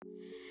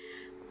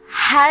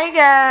Hi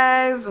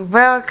guys,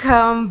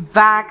 welcome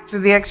back to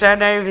the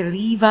Extraordinary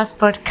Believers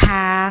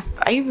podcast.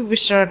 Are you people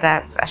sure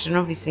that I should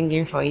not be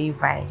singing for you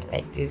by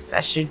like this? I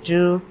should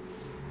do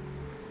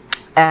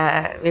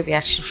maybe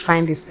I should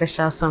find a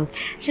special song.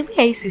 Should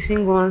I used to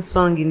sing one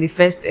song in the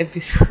first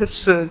episode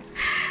so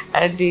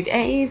I did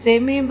ain't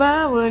take me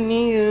by when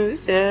you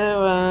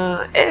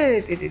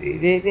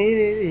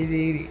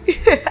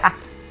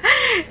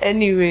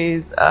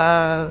anyways,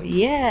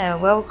 yeah,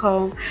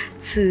 welcome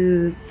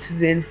to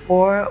season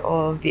 4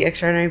 of the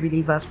Extraordinary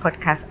Believers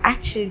podcast.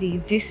 Actually,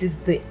 this is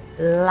the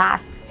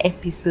last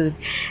episode.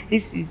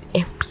 This is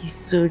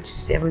episode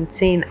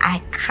 17.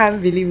 I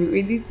can't believe it.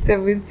 We did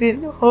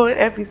 17 whole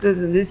episodes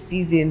in this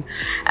season,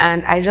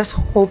 and I just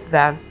hope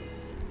that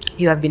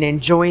you have been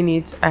enjoying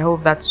it. I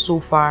hope that so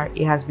far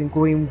it has been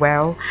going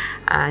well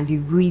and you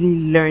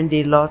really learned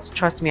a lot.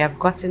 Trust me, I've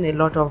gotten a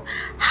lot of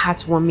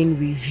heartwarming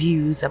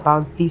reviews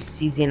about this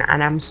season,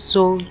 and I'm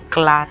so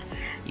glad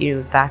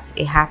that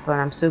it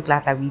happened. I'm so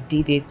glad that we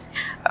did it,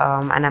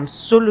 and I'm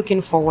so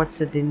looking forward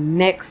to the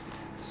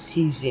next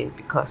season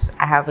because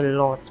we have a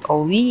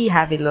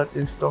lot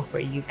in store for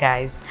you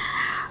guys.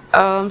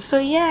 So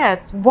yeah,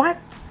 what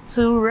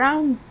to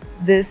round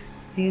this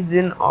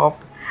season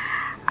up,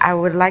 I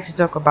would like to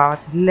talk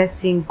about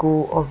letting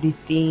go of the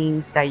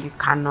things that you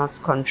cannot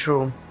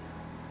control.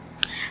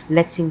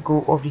 Letting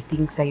go of the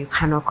things that you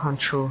cannot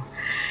control.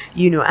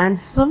 And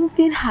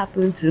something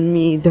happened to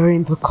me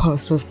during the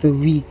course of the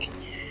week.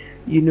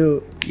 You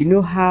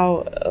know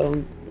how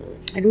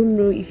I don't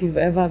know if you've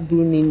ever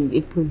been in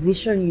a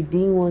position you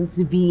didn't want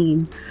to be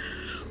in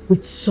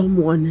with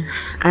someone,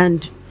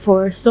 and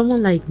for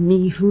someone like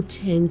me who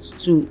tends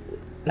to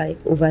like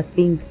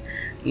overthink,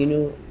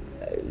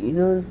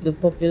 the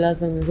popular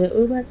song is like,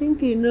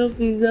 overthinking enough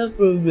is a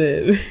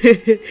problem.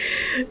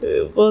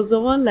 For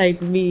someone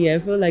like me, I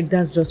feel like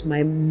that's just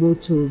my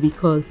motto,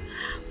 because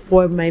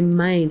for my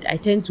mind, I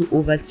tend to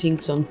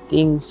overthink some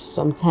things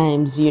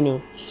sometimes.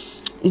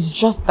 It's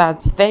just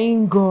that,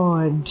 thank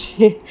God,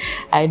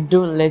 I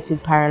don't let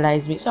it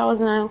paralyze me. So I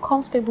was in an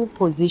uncomfortable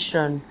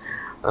position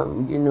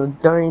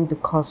during the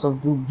course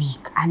of the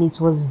week, and it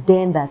was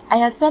then that I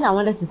had said I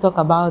wanted to talk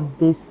about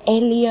this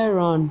earlier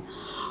on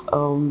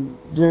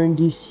during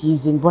this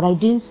season, but I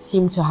didn't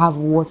seem to have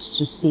words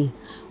to say.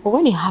 But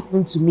when it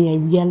happened to me, I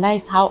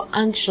realized how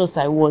anxious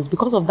I was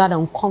because of that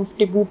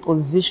uncomfortable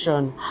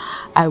position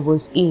I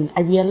was in.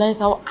 I realized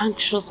how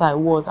anxious I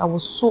was. I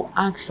was so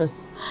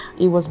anxious.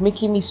 It was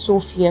making me so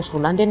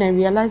fearful. And then I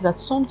realized that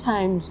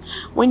sometimes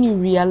when you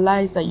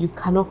realize that you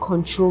cannot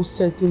control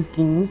certain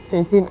things,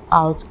 certain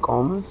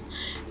outcomes,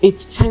 it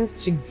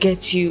tends to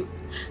get you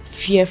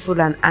fearful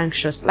and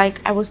anxious.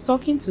 Like, I was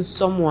talking to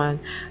someone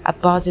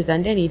about it,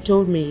 and then he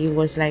told me, he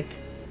was like,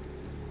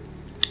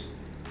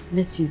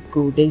 let it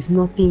go, there's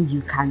nothing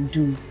you can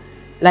do,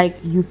 like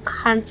you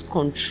can't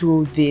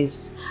control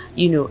this,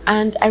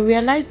 and I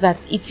realized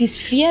that it is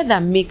fear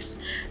that makes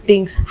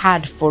things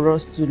hard for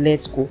us to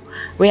let go.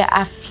 We're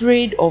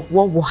afraid of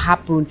what will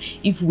happen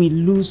if we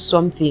lose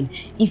something,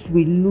 if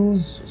we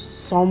lose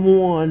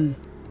someone,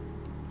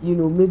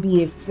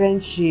 maybe a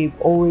friendship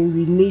or a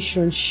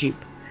relationship,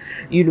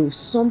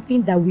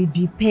 something that we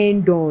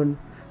depend on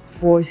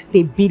for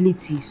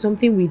stability,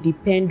 something we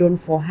depend on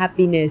for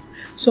happiness,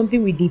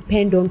 something we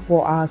depend on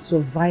for our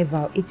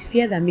survival. It's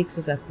fear that makes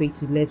us afraid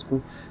to let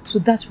go. So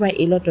that's why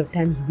a lot of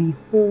times we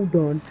hold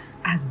on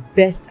as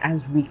best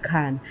as we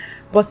can.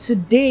 But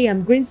today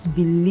I'm going to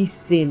be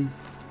listing,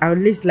 I'll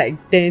list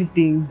like 10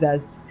 things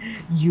that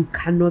you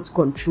cannot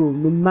control,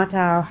 no matter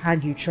how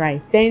hard you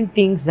try. 10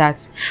 things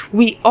that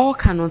we all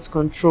cannot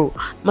control,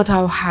 no matter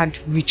how hard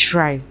we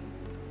try.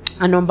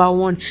 And number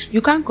 1,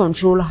 you can't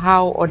control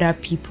how other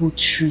people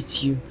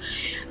treat you.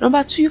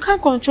 Number 2, you can't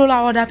control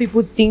how other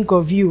people think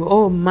of you.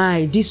 Oh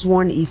my, this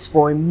one is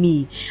for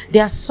me.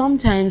 There are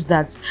sometimes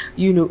that,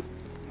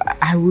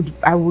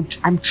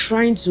 I'm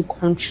trying to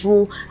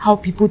control how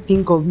people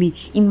think of me.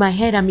 In my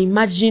head, I'm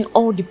imagining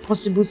all the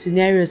possible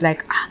scenarios,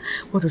 like,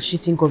 what does she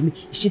think of me?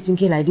 Is she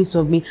thinking like this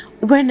of me?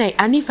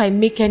 And if I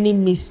make any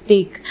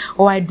mistake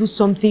or I do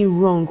something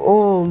wrong,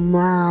 oh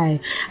my,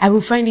 I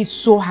will find it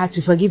so hard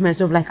to forgive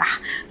myself. Like,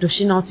 does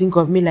she not think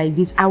of me like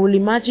this? I will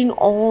imagine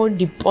all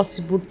the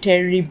possible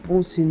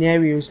terrible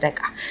scenarios, like,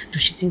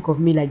 does she think of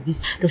me like this?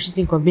 Does she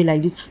think of me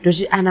like this?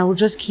 And I will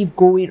just keep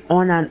going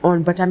on and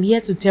on. But I'm here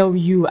to tell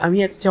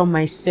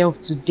myself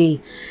today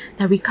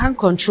that we can't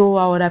control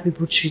how other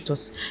people treat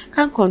us.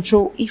 Can't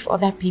control if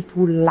other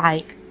people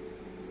like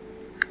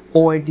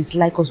or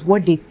dislike us,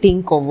 what they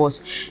think of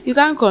us. You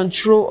can't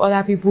control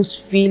other people's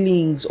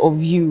feelings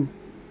of you.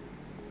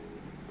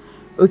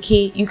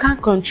 Okay, you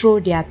can't control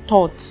their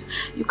thoughts.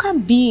 You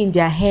can't be in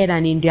their head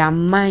and in their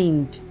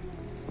mind,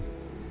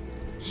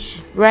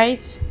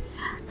 right?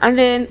 And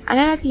then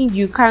another thing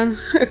you can't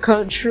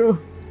control,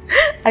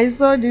 I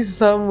saw this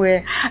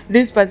somewhere,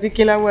 this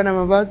particular one I'm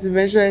about to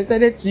mention. I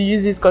decided to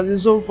use it because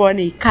it's so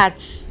funny.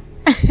 Cats.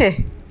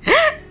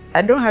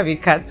 I don't have a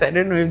cat. I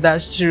don't know if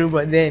that's true,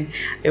 but then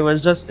it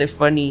was just a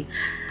funny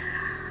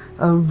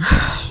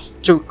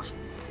joke.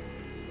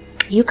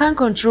 You can't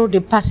control the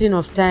passing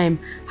of time,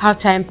 how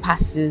time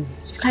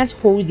passes. You can't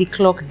hold the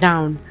clock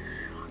down.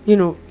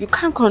 You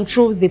can't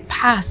control the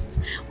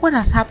past. What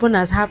has happened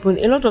has happened.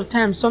 A lot of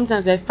times,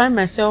 sometimes I find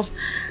myself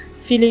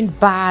feeling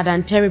bad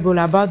and terrible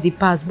about the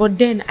past, but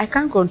then I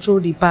can't control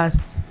the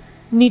past.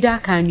 Neither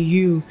can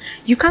you.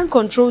 You can't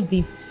control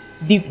the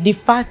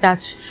fact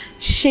that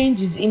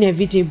change is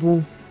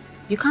inevitable.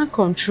 You can't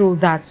control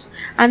that.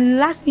 And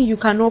last thing you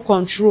cannot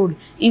control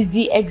is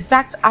the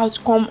exact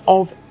outcome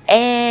of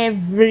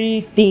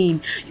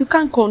everything. You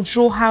can't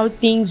control how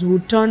things will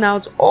turn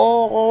out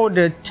all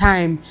the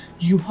time.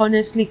 You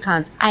honestly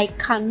can't. I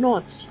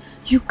cannot.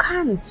 You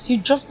can't. You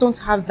just don't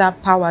have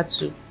that power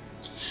to.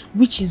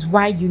 Which is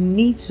why you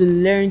need to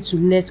learn to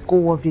let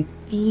go of the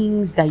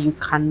things that you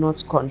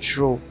cannot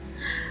control.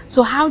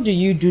 So how do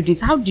you do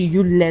this? How do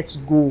you let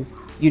go,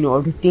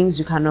 of the things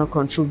you cannot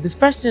control? The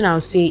first thing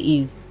I'll say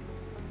is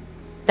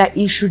that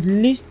you should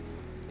list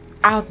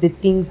out the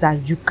things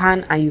that you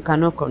can and you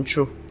cannot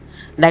control.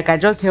 Like I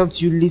just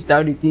helped you list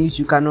out the things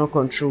you cannot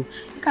control.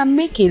 You can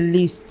make a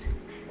list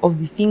of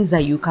the things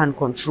that you can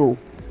control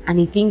and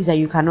the things that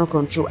you cannot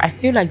control. I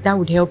feel like that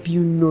would help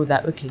you know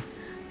that, okay,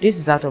 this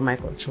is out of my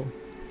control.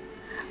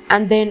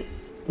 And then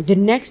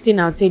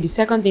the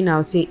second thing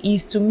I'll say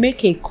is to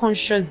make a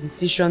conscious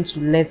decision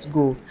to let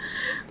go,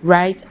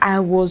 right?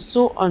 I was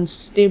so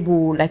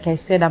unstable, like I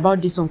said,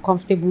 about this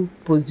uncomfortable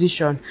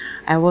position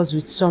I was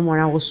with someone.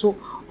 I was so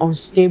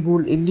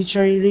unstable. It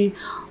literally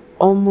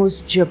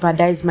almost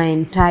jeopardized my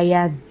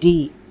entire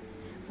day.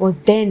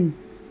 But then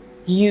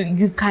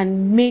you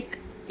can make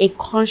a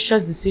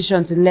conscious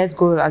decision to let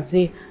go and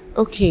say,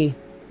 okay,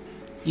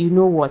 you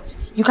know what?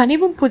 You can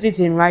even put it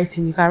in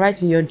writing. You can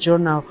write in your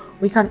journal.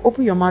 We can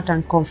open your mouth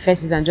and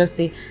confess it and just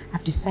say,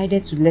 I've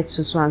decided to let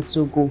so and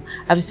so go.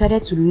 I've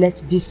decided to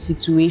let this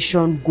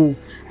situation go.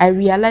 I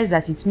realize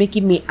that it's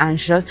making me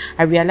anxious.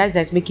 I realize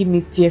that it's making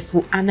me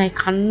fearful and I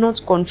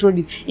cannot control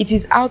it. It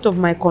is out of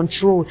my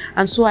control.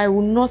 And so I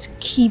will not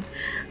keep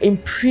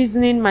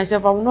imprisoning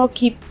myself. I will not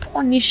keep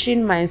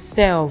punishing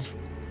myself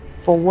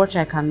for what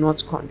I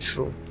cannot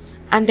control.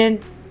 And then,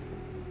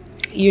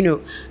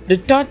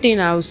 the third thing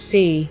I would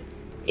say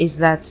is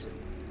that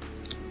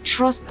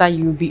trust that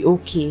you'll be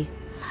okay.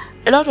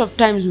 A lot of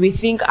times we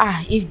think,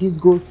 if this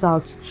goes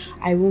south,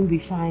 I won't be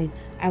fine.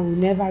 I will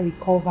never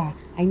recover.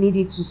 I need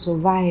it to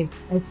survive.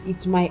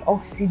 It's my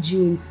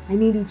oxygen. I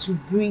need it to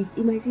breathe.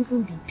 It might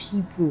even be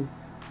people.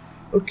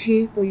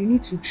 Okay? But you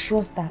need to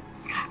trust that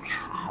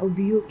I'll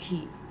be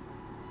okay.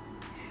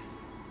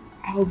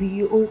 I'll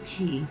be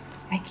okay.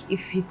 Like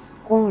if it's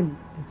gone,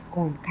 it's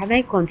gone. Can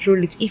I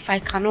control it? If I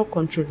cannot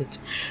control it,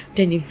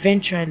 then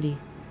eventually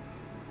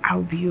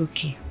I'll be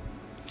okay.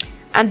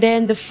 And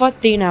then the fourth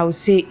thing I would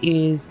say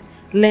is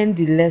learn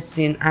the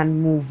lesson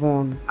and move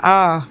on.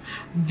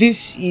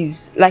 This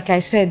is, like I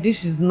said,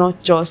 this is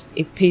not just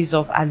a piece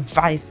of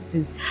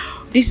advice.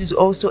 This is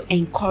also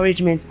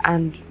encouragement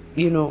and,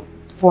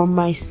 for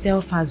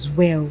myself as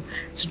well,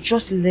 to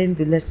just learn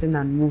the lesson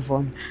and move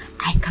on.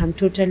 I can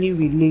totally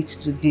relate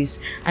to this.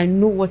 I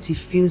know what it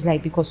feels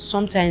like because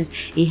sometimes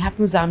it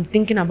happens. I'm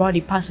thinking about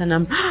the past and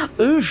I'm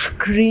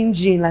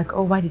cringing, like,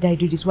 oh, why did I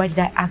do this? Why did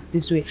I act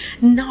this way?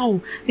 Now,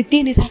 the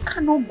thing is, I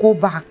cannot go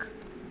back.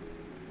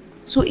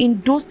 So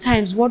in those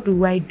times, what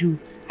do?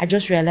 I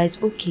just realize,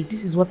 okay,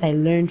 this is what I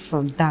learned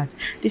from that.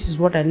 This is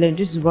what I learned.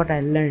 This is what I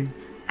learned.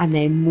 And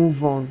I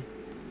move on.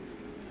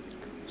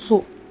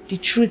 So the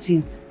truth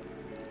is,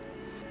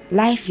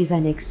 life is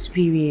an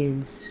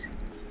experience.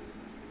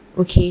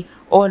 Okay?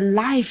 Or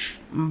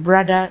life,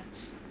 rather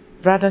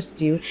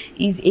still,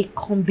 is a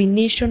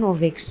combination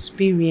of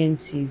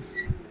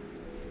experiences.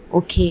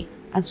 Okay?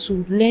 And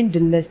so learn the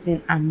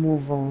lesson and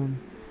move on.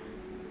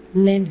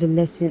 Learn the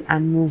lesson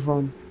and move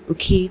on.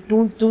 Okay,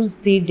 don't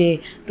stay there,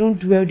 don't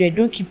dwell there,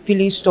 don't keep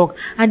feeling stuck.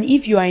 And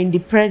if you are in the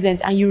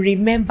present and you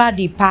remember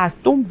the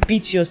past, don't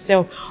beat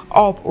yourself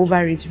up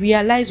over it.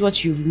 Realize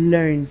what you've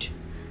learned,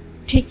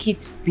 take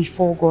it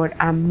before God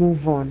and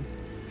move on.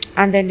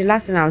 And then the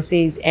last thing I'll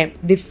say is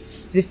the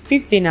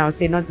fifth thing I'll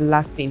say, not the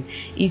last thing,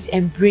 is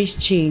embrace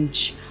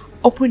change.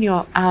 Open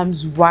your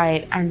arms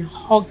wide and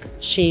hug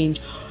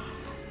change.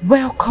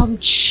 Welcome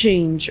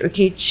change.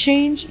 Okay,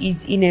 change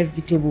is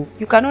inevitable.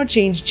 You cannot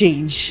change.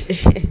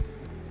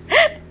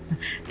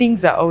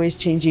 Things are always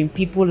changing.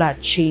 People are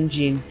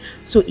changing.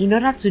 So in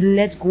order to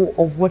let go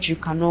of what you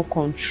cannot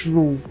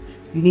control,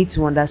 you need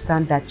to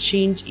understand that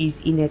change is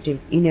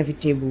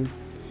inevitable.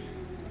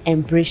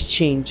 Embrace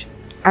change.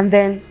 And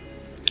then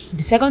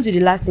the second to the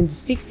last thing, the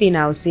sixth thing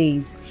I'll say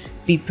is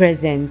be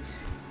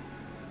present.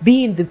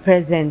 Be in the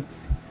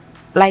present.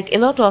 Like a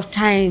lot of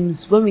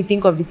times when we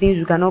think of the things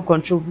we cannot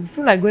control, we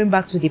feel like going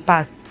back to the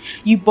past.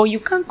 But you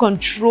can't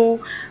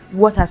control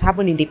what has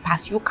happened in the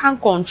past. You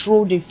can't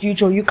control the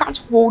future. You can't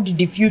hold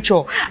the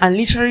future and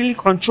literally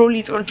control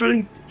it.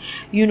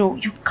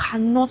 You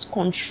cannot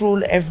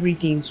control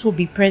everything. So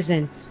be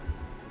present.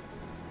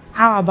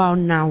 How about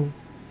now?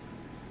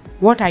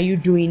 What are you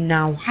doing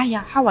now?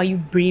 How are you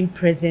being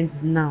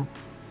present now?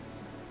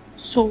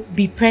 So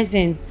be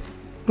present.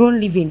 Don't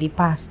live in the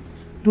past.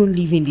 Don't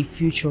live in the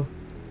future.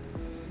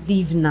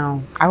 Live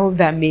now. I hope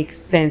that makes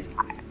sense.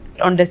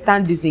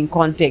 Understand this in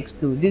context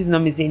too. This is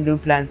not me saying don't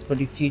plan for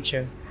the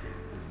future.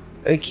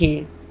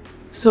 Okay,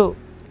 so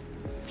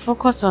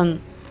focus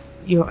on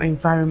your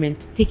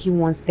environment. Take it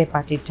one step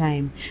at a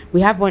time.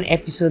 We have one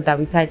episode that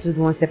we titled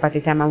One Step at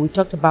a Time, and we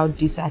talked about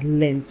this at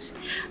length.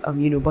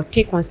 But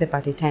take one step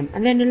at a time.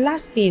 And then the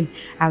last thing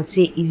I would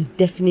say is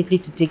definitely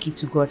to take it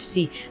to God.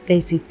 See,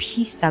 there's a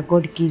peace that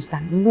God gives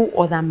that no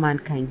other man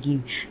can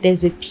give.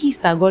 There's a peace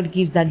that God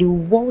gives that the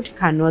world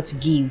cannot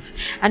give.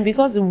 And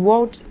because the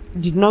world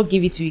did not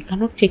give it to you, you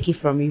cannot take it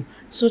from you.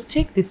 So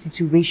take the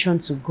situation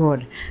to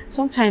God.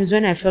 Sometimes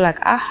when I feel like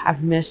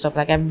I've messed up,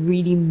 like I've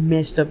really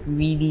messed up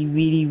really,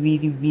 really,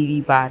 really,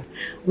 really bad,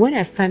 when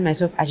I find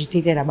myself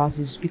agitated about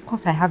it, it's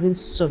because I haven't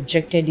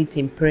subjected it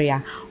in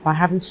prayer, or I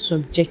haven't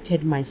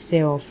subjected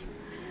myself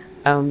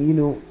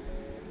in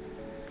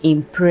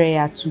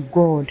prayer to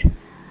God.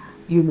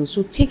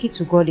 So take it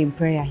to God in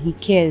prayer. He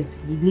cares,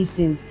 he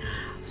listens.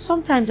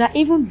 Sometimes I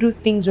even do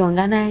things wrong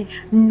and I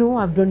know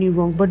I've done it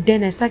wrong, but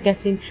then I start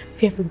getting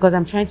fearful because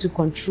I'm trying to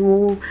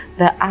control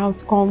the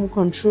outcome,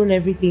 control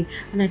everything,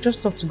 and I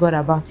just talk to God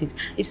about it.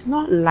 It's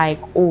not like,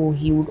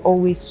 he would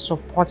always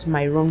support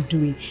my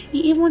wrongdoing.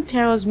 He even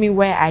tells me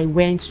where I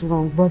went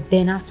wrong, but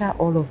then after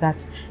all of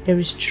that, there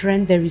is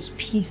strength, there is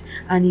peace,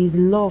 and his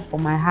love for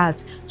my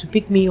heart to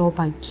pick me up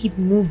and keep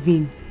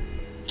moving,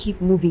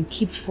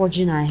 keep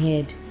forging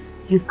ahead.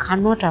 You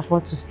cannot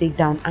afford to stay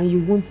down, and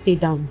you won't stay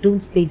down. Don't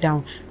stay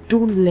down.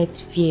 Don't let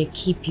fear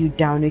keep you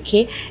down,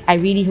 okay? I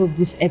really hope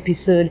this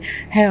episode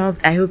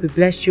helped. I hope it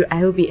blessed you.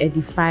 I hope it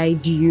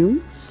edified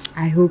you.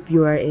 I hope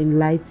you are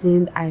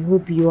enlightened. I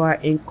hope you are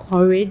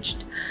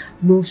encouraged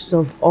most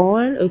of all,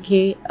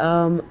 okay?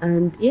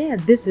 And yeah,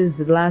 this is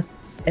the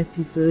last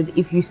episode.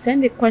 If you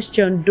send a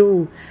question,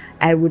 though,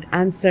 I would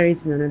answer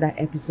it in another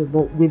episode,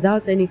 but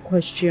without any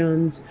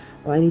questions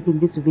or anything,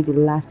 this will be the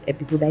last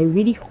episode. I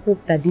really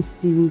hope that this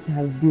series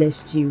has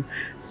blessed you.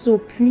 So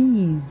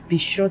please be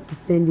sure to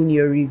send in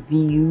your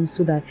review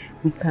so that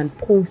we can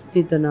post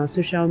it on our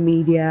social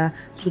media,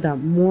 so that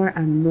more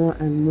and more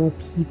and more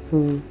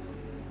people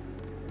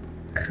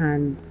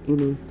can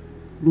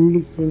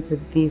listen to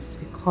this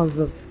because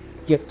of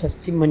your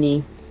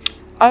testimony.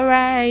 All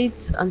right,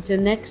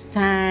 until next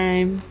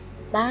time,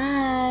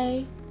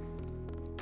 bye.